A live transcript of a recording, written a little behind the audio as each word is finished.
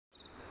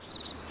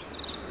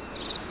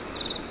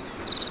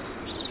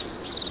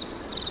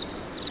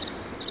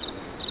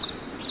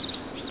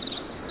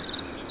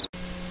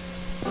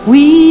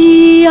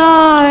We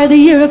are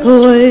the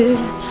Iroquois,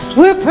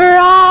 we're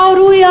proud,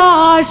 we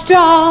are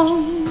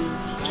strong.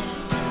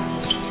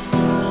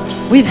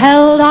 We've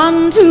held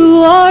on to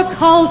our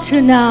culture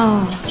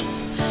now,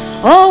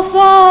 oh,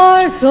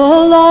 for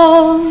so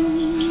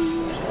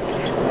long.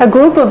 A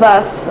group of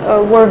us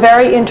were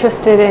very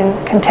interested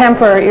in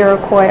contemporary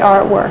Iroquois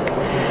artwork,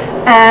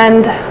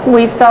 and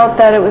we felt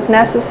that it was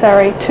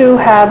necessary to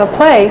have a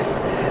place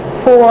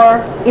for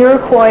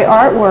Iroquois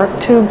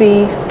artwork to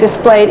be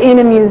displayed in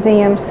a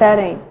museum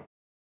setting.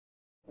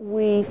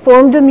 We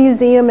formed a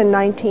museum in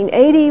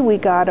 1980. We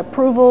got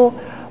approval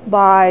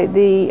by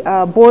the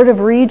Board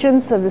of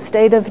Regents of the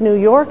state of New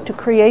York to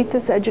create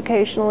this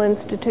educational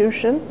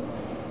institution.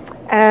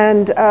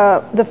 And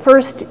the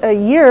first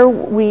year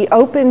we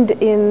opened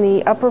in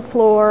the upper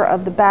floor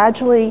of the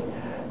Badgley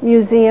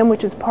Museum,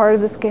 which is part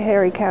of the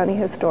Schoharie County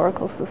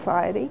Historical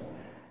Society.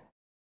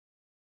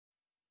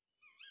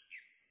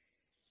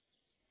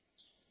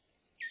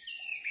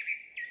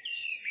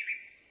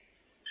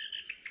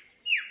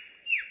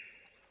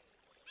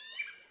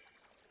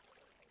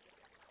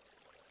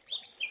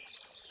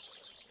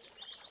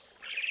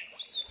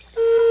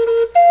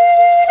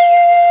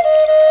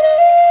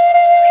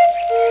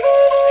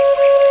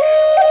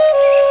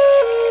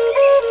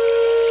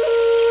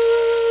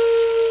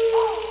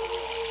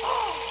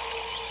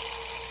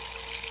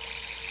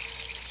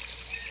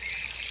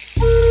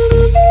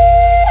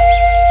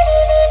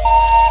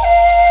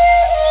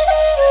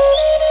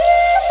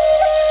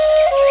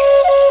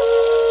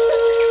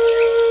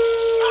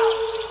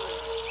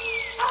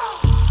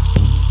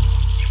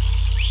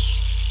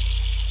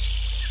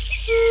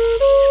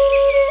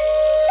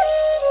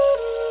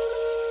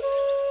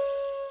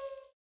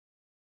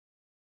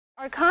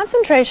 Our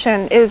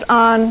concentration is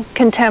on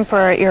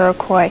contemporary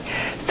Iroquois.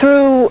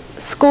 Through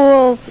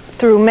schools,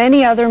 through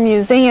many other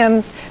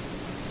museums,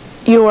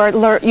 you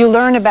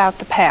learn about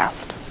the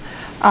past.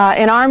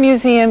 In our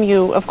museum,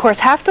 you of course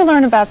have to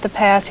learn about the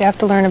past. You have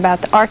to learn about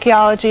the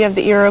archaeology of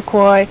the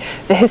Iroquois,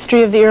 the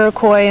history of the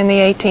Iroquois in the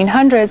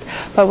 1800s,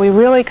 but we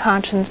really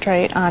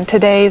concentrate on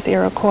today's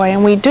Iroquois.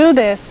 And we do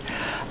this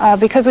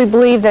because we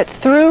believe that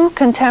through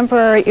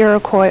contemporary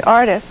Iroquois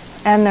artists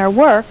and their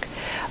work,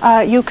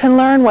 you can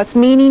learn what's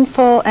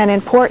meaningful and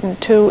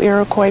important to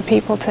Iroquois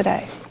people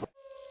today.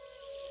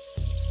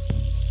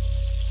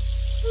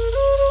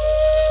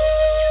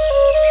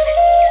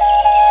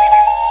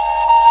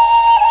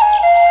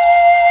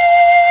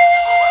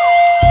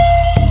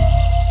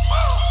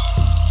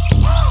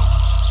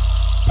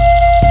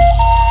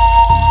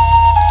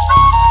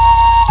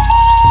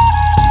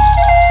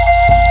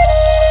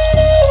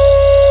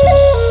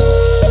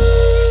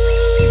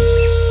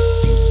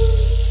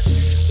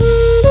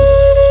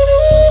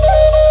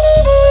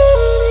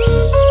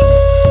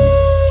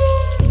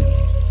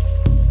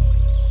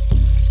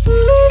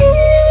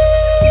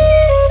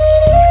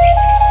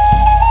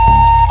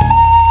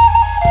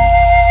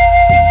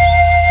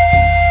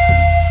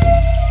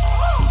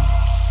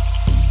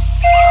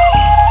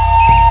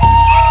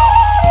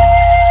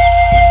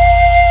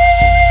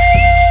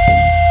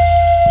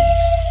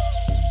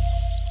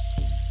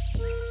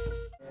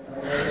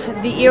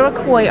 The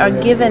Iroquois are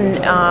given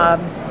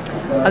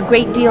a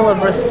great deal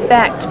of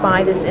respect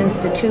by this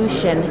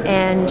institution,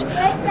 and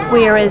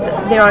whereas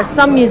there are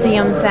some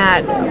museums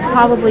that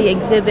probably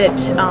exhibit,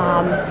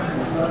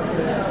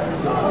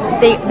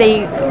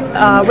 they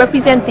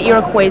represent the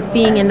Iroquois as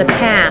being in the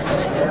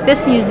past,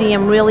 this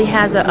museum really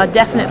has a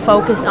definite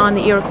focus on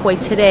the Iroquois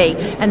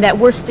today, and that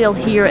we're still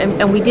here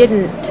and we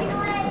didn't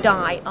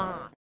die on.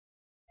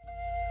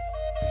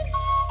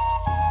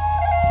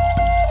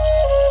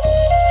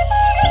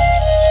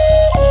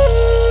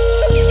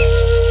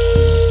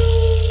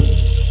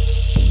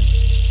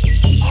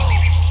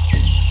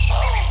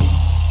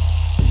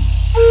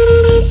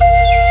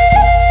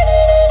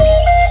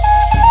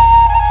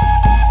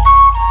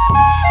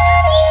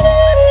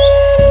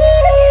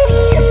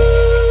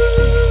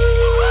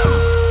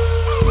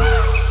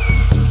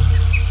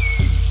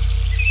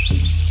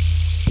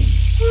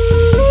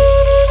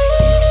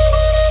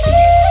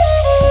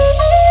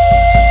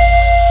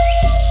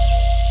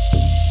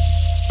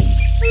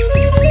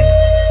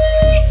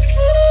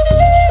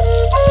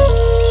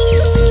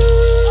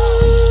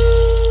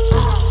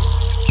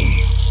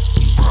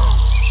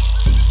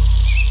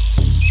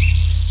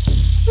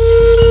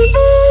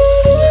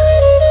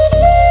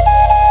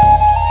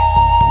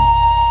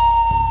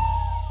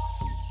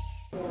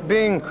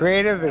 Being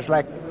creative is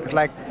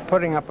like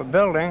putting up a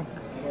building.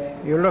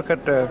 You look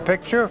at the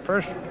picture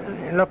first,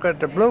 you look at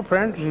the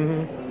blueprints,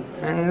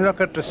 and you look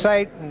at the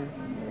site,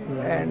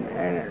 and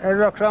it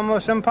looks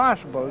almost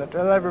impossible that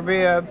there'll ever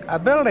be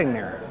a building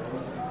there.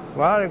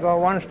 Well, you go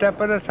one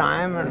step at a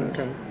time, and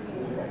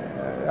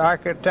the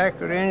architect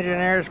or the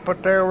engineers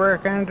put their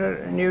work into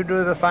it, and you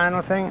do the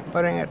final thing,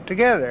 putting it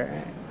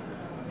together.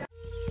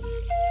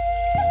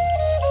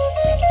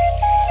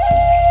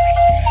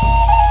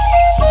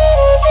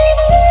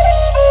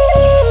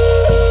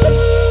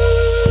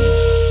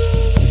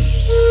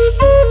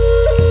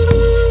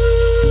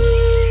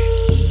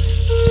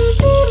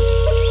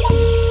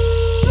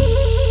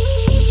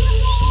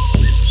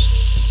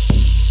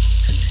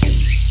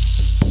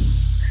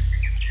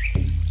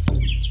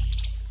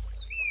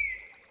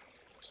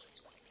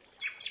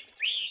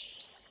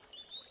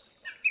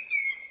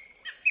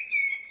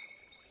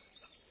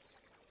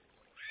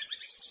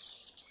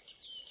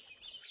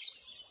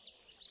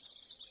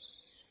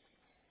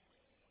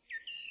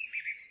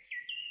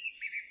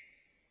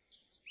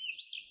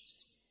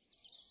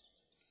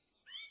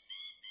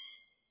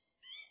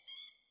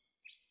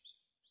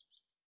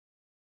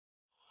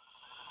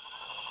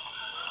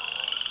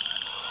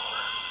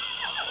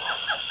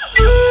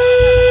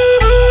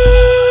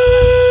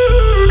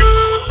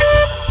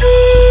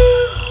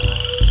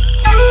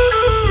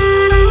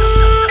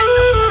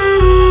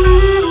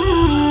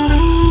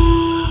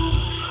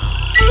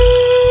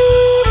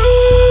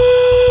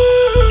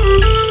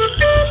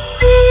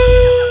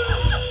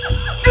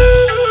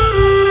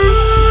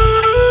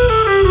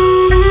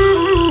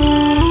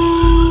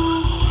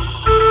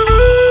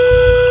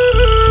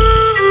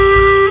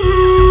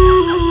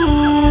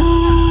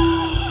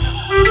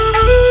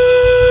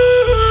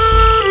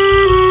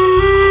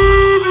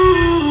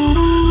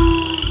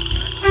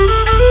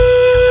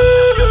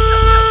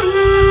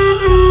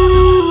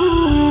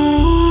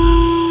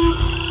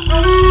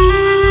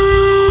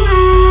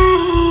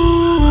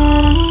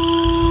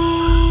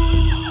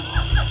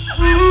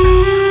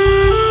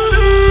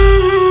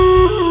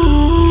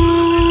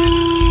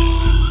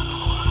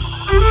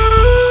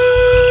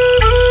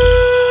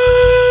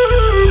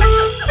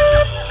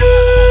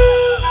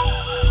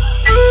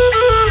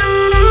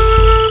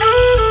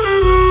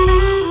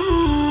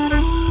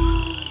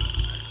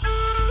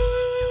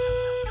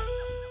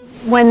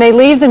 When they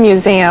leave the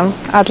museum,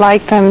 I'd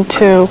like them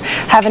to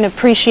have an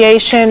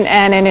appreciation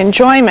and an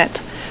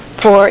enjoyment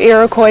for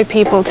Iroquois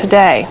people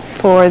today,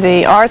 for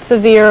the arts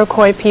of the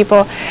Iroquois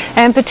people,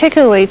 and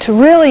particularly to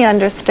really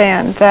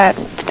understand that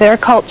their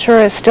culture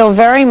is still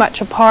very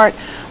much a part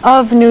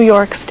of New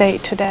York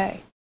State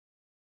today.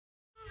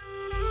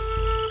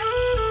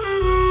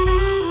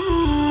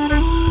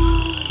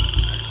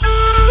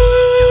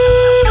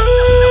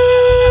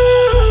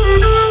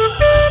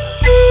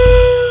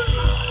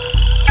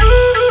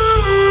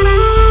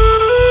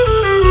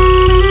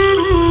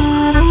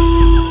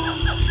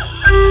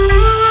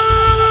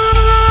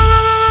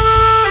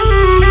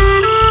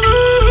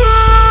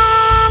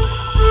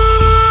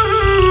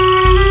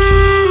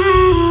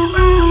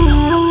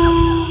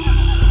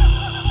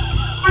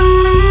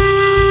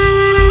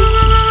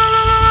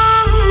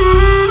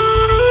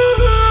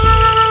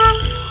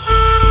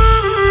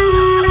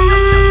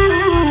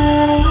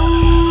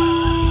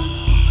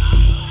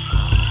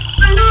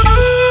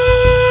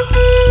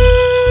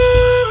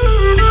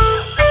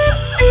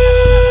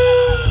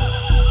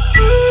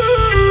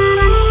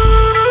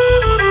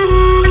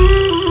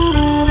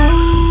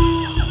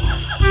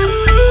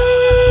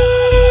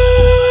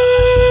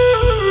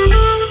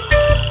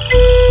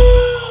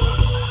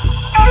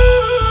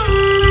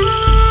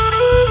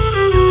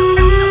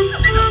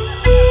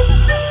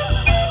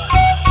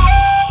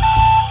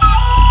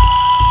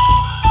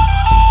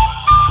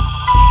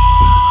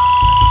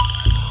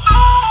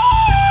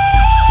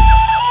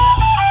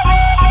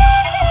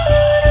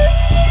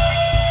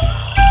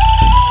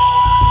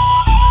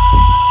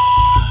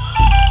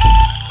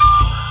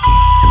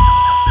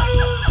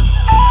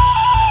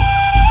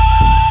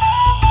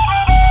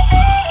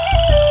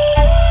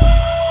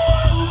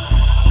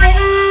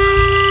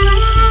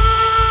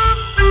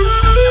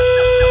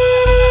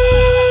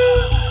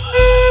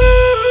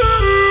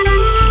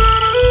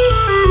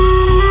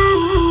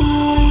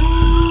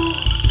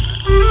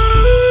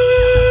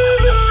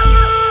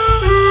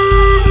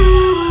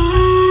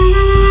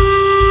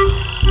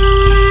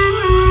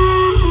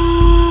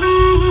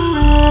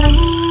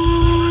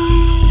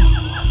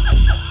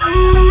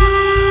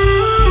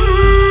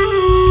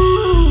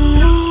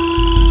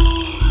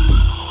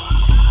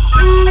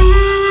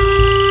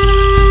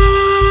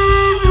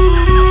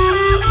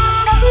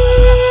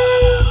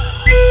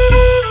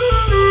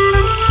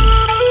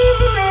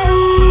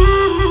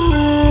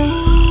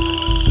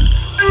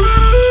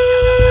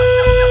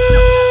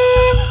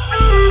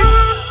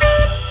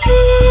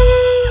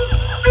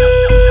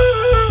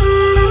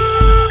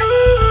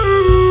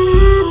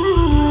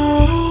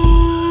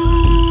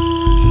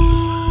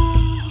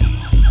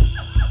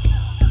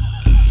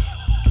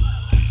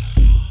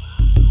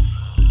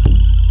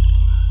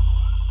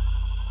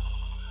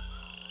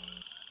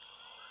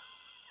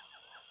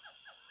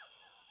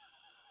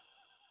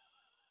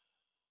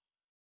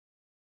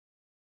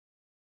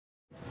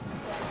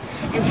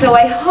 And so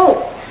I hope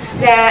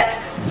that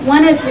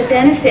one of the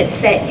benefits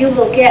that you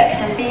will get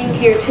from being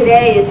here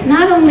today is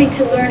not only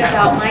to learn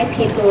about my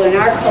people and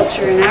our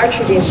culture and our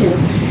traditions,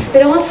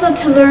 but also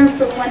to learn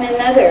from one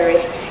another.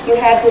 If you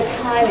have the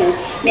time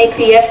and make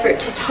the effort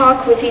to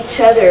talk with each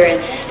other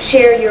and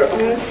share your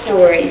own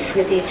stories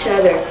with each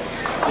other.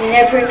 You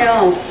never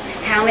know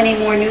how many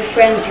more new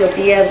friends you'll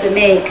be able to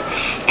make.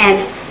 And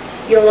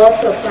you'll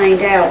also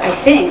find out, I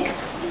think,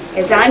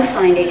 as I'm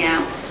finding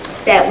out,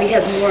 that we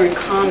have more in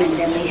common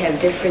than we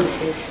have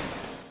differences.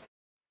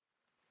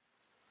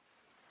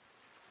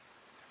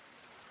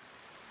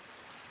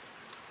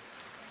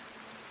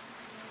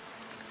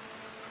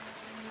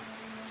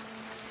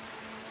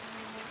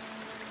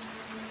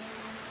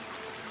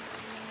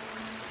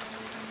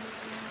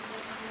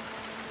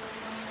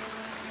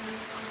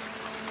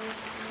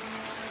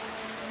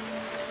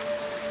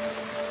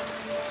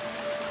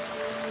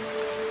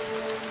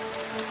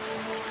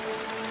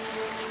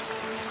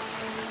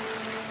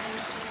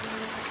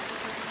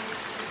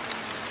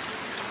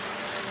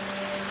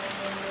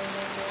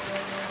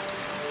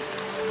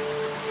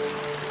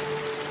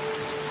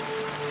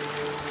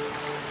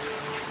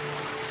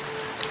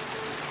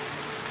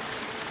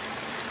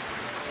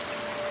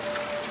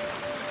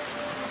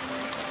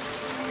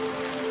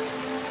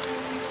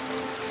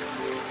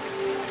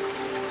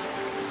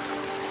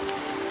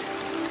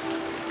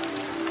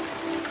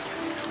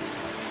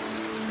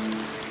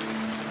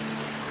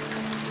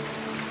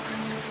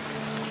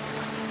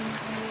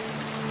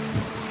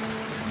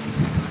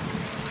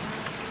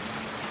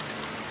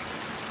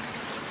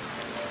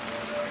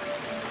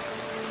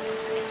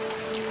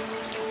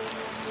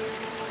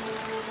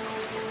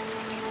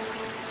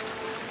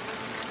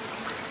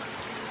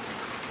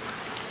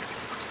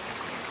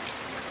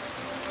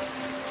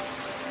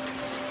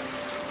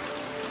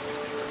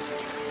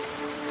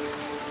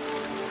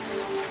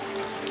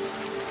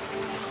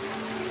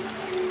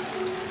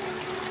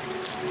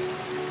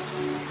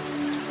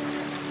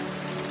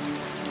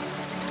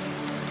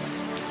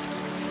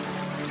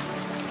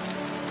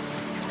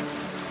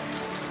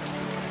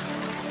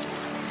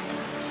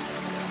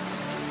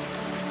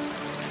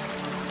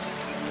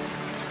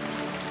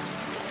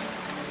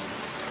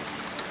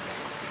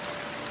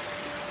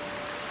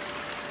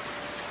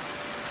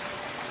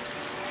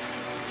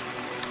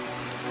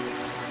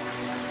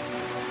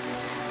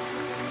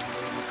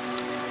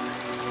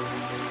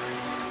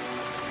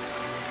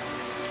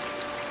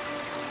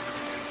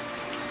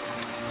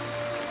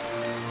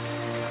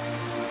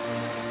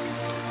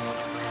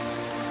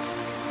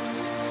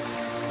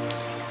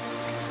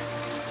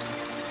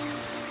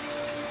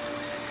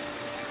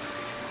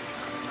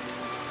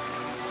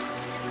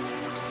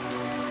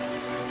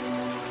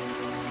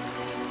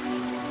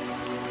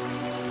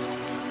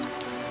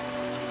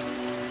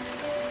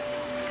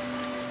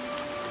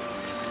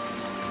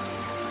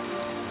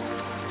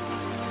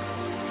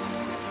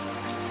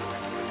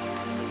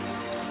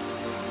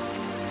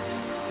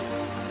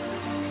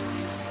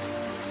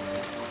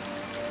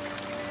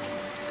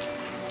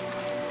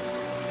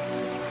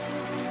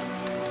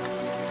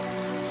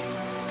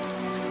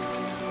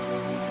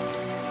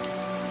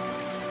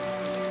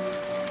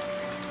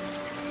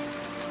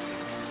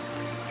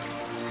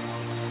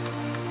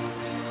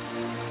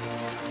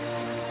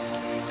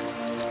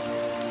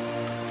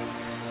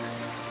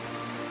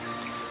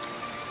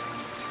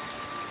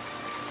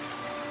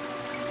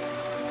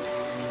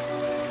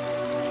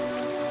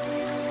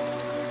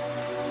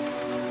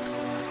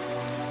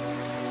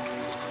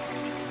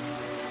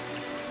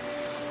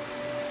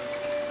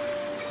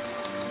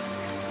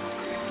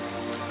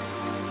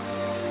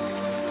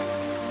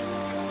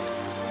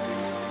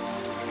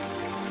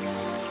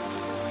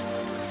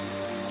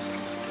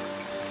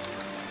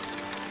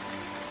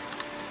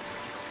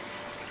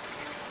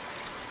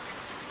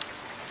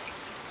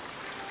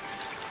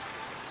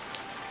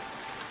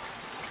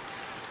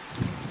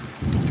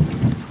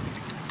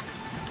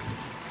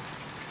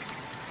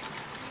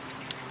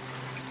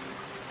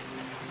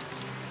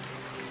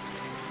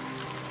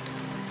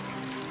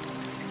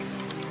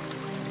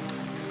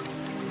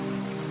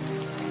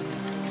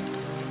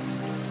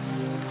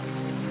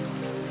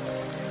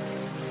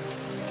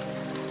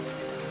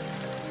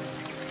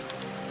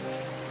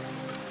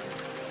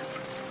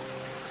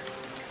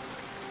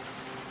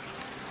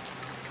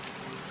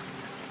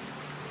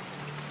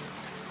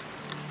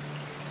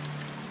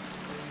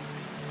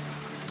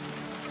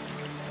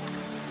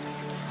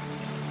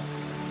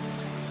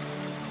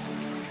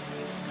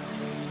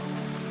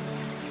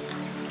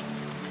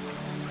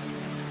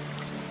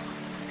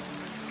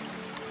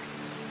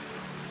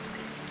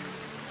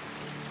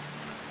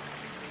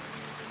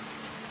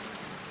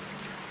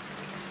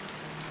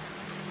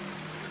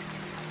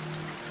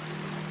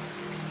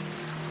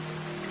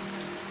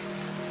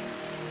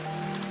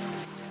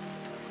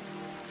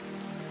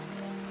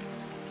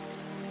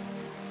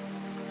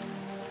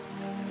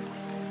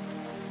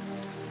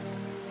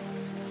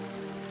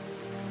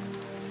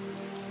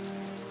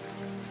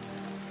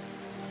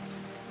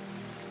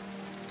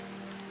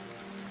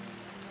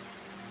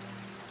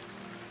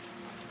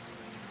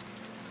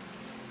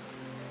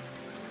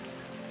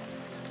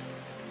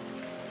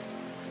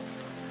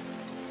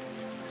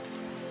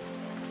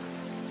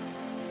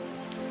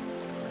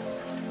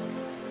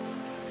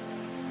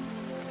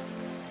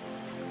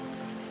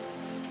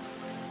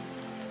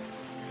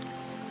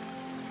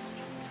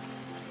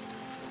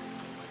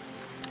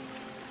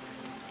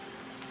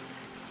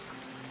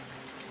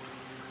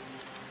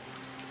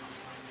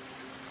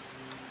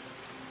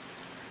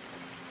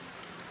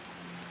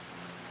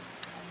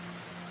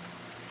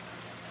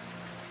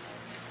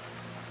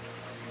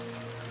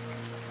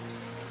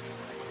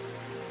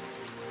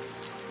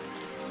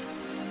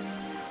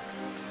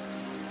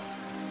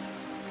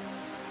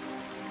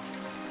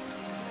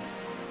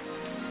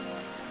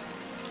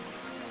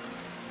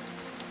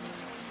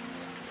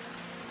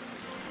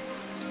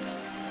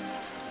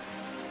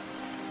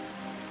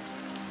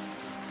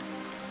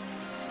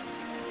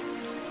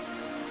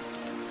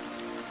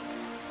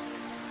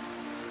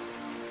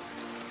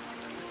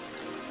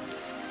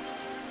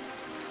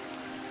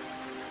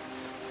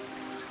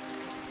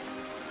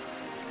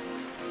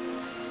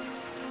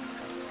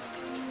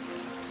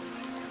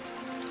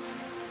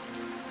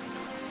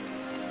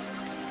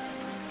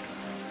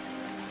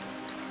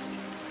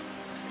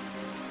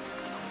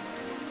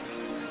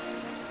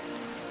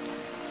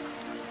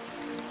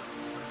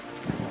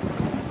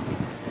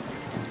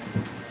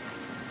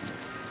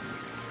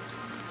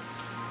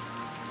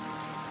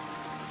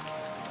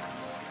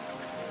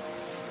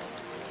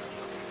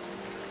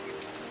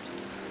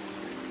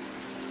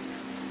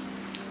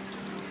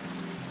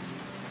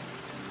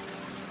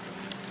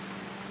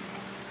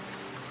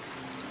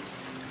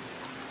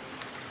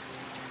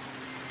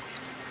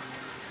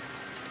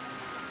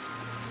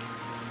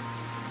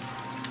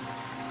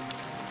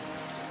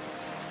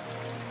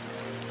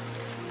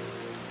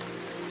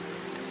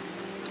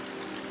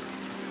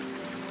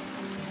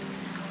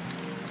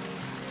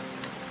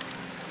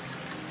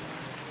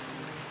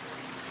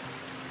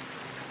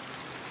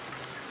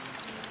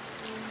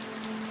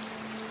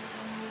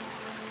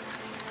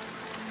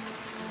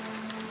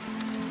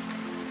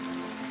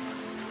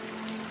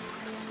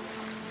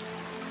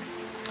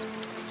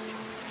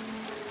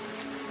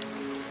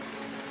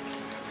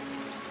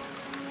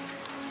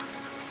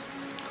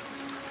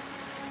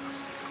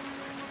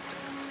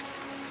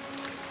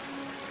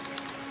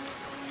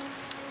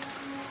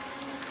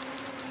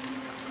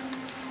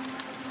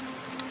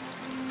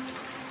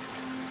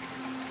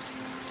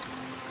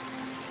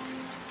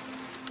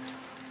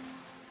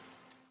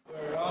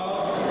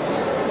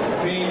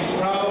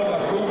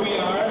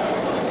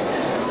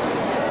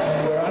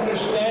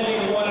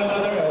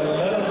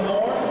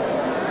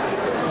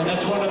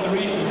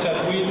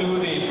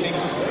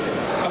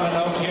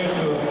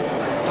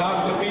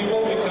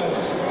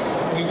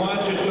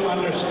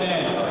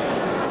 understand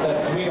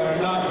that we are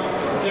not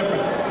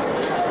different.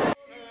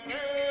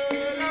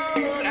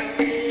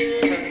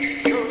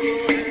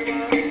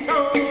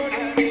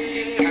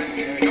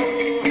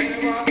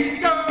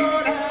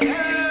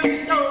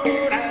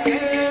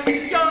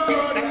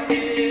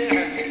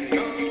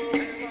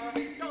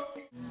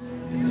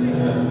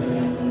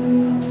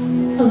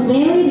 A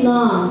very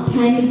long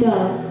time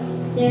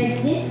ago, there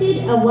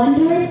existed a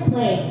wondrous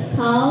place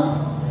called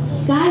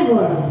Sky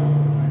World.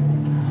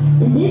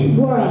 In this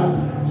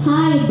world,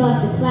 high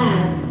above the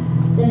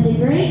clouds, lived a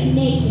great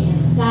nation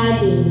of sky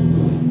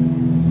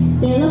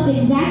beings. They looked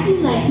exactly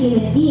like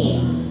human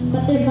beings,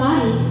 but their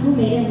bodies were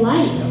made of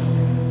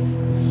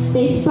light.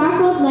 They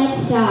sparkled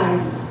like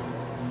stars.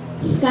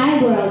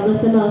 Sky World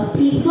was the most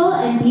peaceful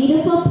and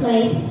beautiful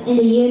place in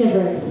the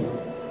universe.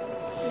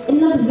 It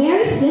looked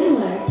very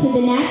similar to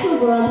the natural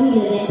world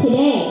we live in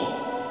today.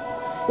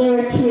 There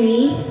were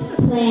trees,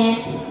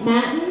 plants,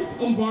 mountains,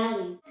 and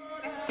valleys.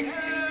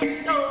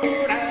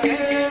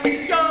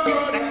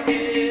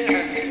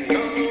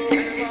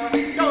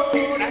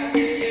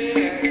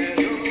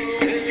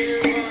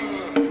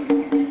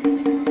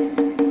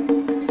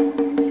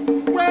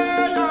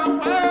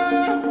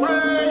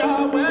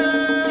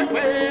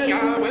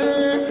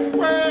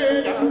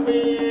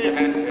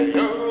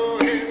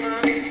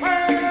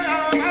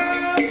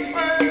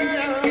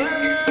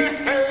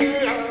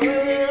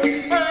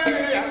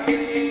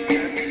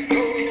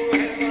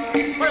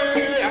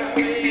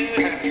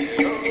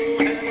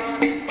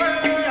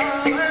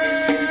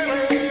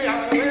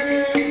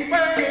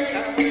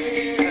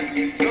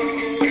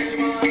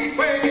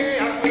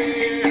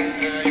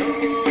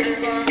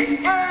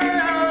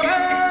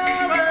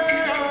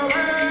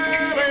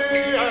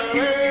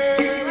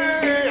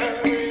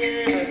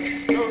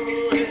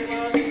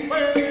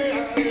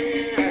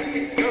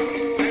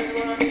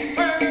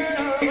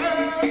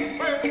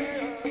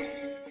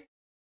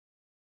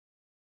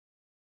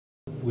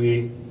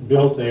 We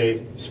built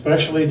a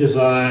specially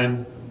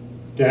designed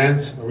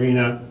dance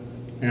arena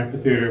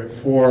amphitheater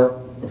for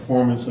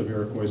performance of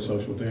Iroquois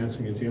social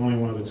dancing. It's the only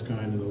one of its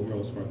kind in the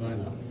world as far as I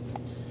know.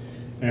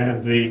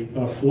 And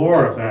the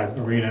floor of that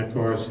arena, of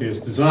course, is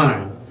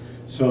designed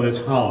so that it's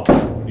hollow.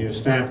 When you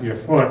stamp your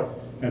foot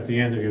at the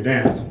end of your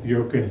dance,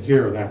 you can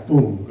hear that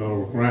boom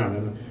go around.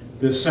 And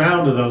the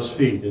sound of those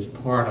feet is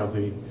part of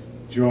the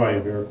joy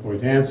of Iroquois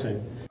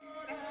dancing.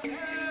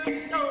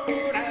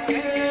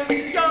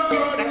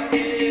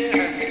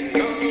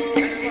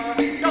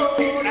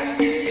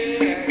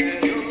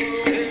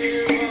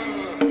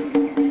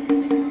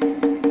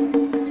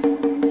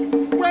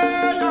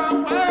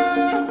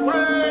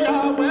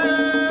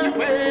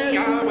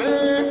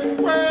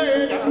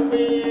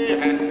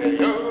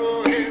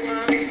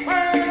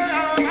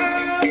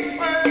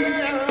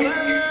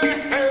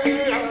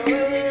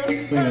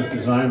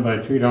 Designed by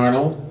Treat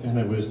Arnold, and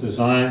it was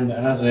designed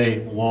as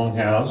a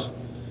longhouse,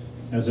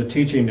 as a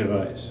teaching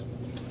device.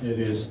 It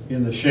is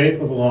in the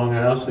shape of a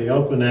longhouse. The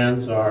open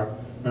ends are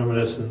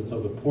reminiscent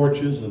of the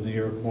porches of the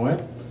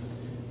Iroquois.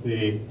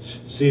 The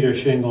cedar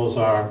shingles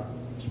are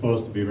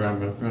supposed to be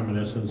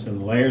reminiscent in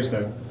the layers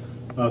there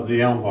of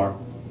the elm bark.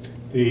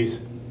 The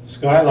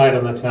skylight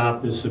on the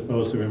top is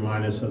supposed to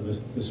remind us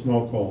of the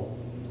smoke hole.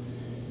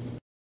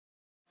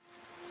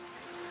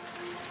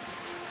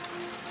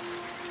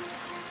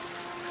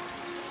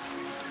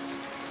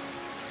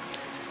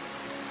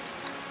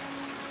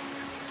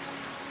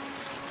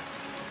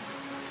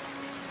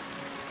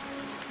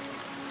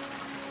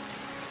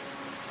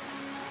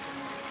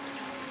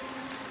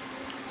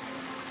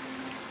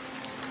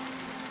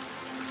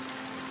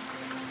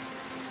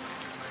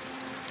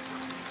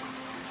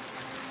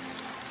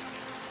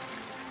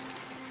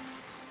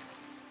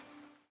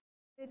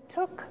 It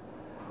took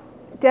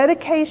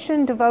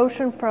dedication,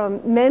 devotion from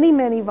many,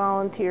 many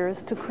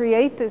volunteers to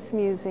create this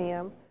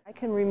museum. I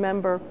can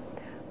remember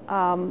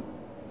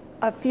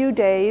a few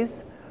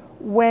days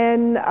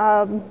when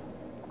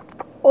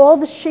all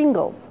the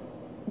shingles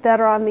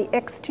that are on the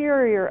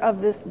exterior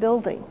of this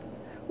building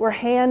were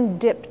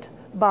hand dipped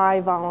by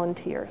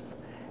volunteers.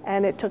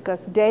 And it took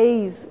us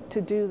days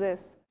to do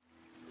this.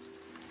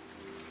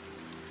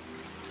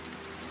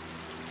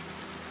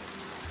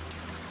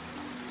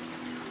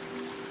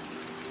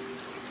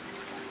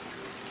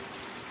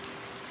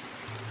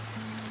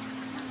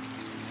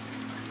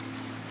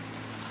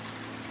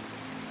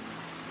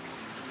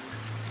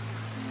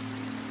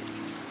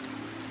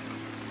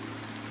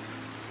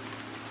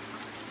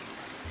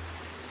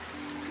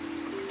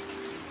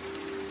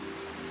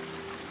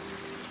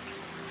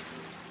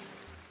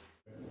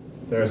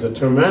 There's a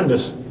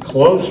tremendous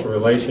close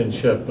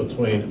relationship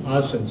between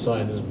us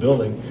inside this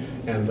building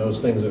and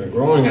those things that are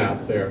growing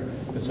out there.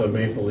 It's a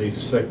maple leaf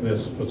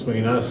sickness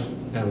between us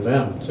and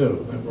them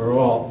too. And we're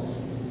all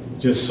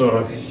just sort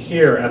of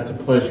here at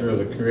the pleasure of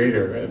the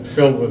Creator,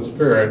 filled with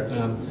spirit,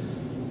 and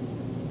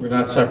we're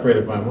not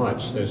separated by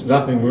much. There's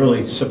nothing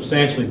really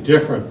substantially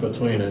different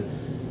between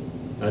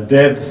a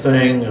dead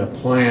thing, a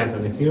plant,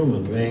 and a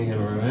human being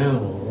or an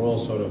animal. We're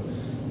all sort of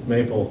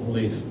maple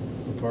leaf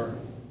apart.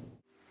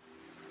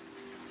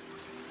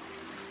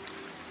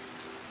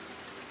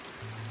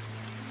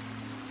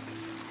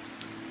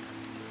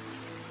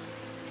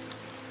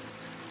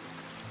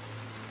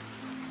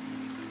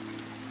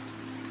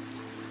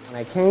 When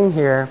I came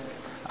here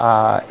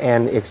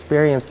and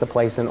experienced the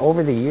place, and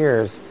over the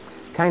years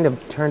kind of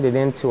turned it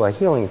into a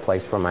healing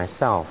place for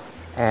myself.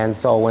 And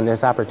so when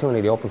this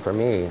opportunity opened for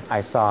me, I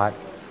saw it,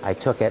 I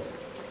took it,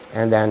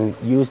 and then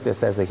used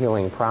this as a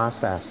healing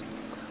process.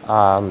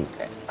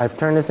 I've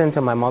turned this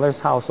into my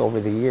mother's house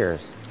over the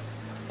years.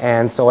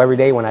 And so every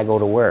day when I go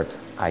to work,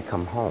 I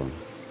come home.